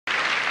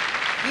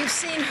You've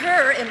seen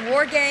her in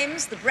War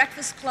Games, The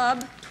Breakfast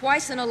Club,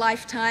 Twice in a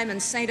Lifetime,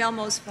 and St.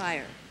 Elmo's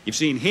Fire. You've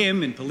seen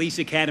him in Police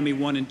Academy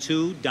 1 and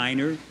 2,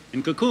 Diner,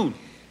 and Cocoon.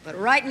 But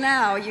right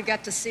now, you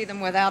get to see them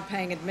without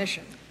paying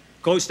admission.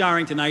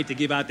 Co-starring tonight to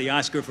give out the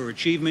Oscar for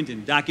Achievement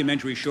in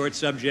Documentary Short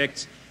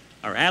Subjects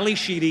are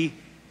Sheedy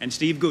and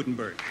Steve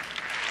Guttenberg.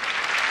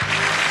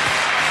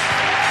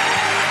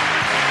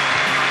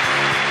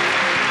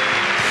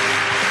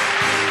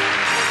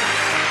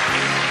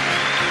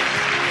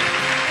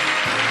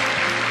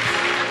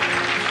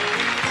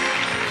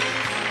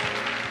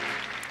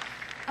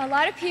 A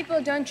lot of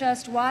people don't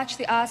just watch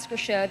the Oscar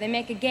show, they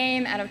make a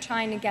game out of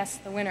trying to guess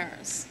the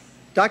winners.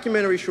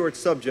 Documentary short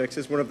subjects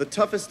is one of the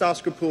toughest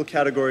Oscar pool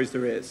categories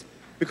there is,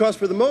 because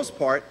for the most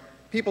part,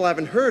 people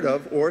haven't heard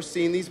of or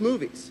seen these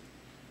movies.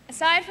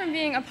 Aside from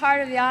being a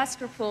part of the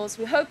Oscar pools,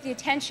 we hope the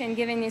attention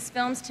given these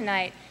films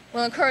tonight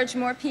will encourage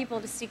more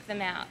people to seek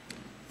them out.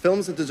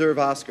 Films that deserve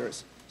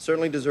Oscars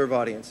certainly deserve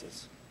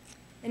audiences.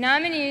 The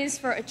nominees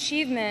for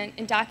achievement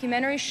in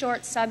documentary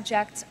short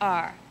subjects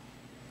are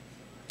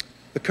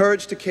The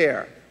Courage to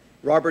Care,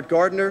 Robert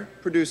Gardner,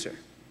 producer.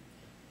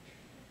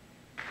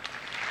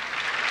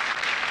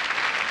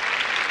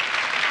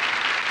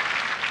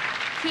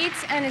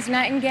 Keats and His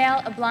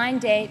Nightingale, A Blind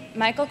Date,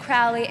 Michael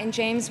Crowley and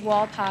James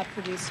Walpop,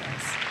 producers.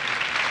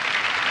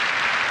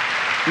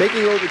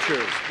 Making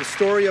Overtures, the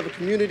story of a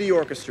community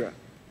orchestra,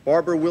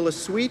 Barbara Willis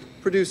Sweet,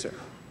 producer.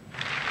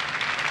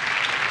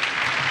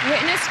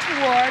 Witness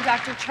to War,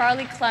 Dr.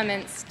 Charlie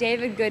Clements,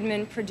 David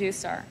Goodman,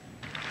 producer.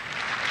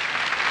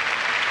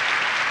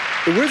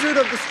 The Wizard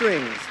of the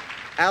Strings,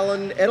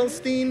 Alan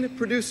Edelstein,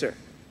 producer.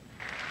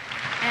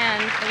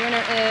 And the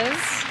winner is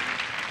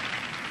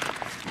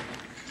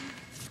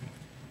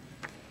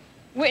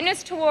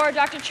Witness to War,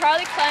 Dr.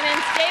 Charlie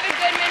Clements, David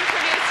Goodman,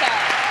 producer.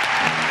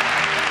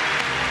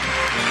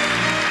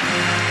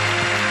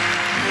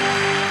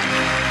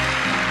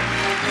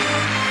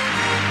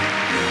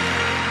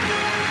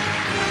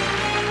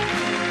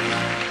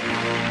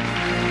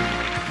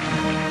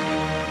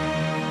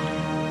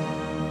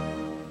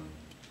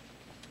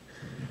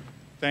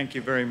 Thank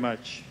you very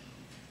much.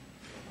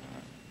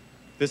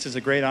 This is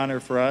a great honor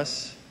for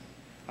us.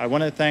 I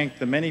want to thank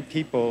the many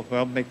people who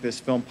helped make this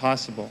film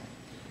possible,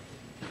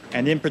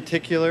 and in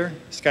particular,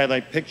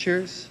 Skylight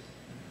Pictures,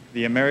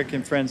 the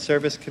American Friends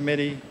Service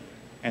Committee,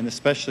 and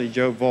especially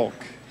Joe Volk.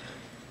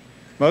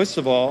 Most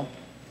of all,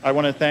 I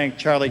want to thank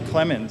Charlie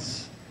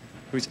Clements,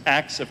 whose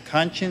acts of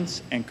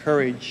conscience and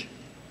courage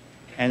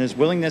and his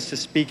willingness to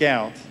speak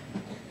out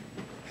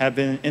have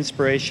been an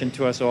inspiration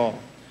to us all.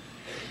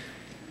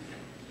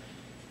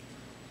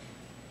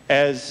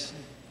 As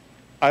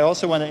I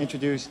also want to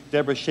introduce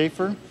Deborah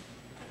Schaefer,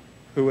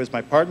 who was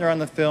my partner on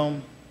the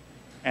film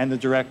and the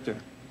director.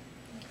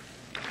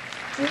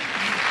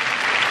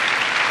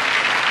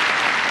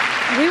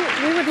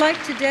 We would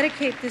like to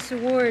dedicate this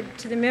award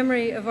to the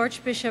memory of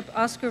Archbishop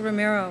Oscar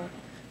Romero,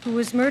 who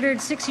was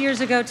murdered 6 years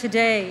ago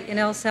today in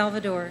El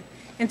Salvador,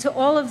 and to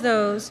all of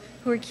those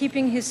who are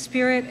keeping his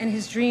spirit and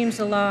his dreams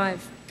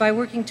alive by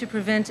working to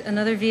prevent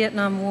another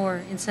Vietnam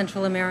War in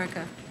Central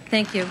America.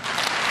 Thank you.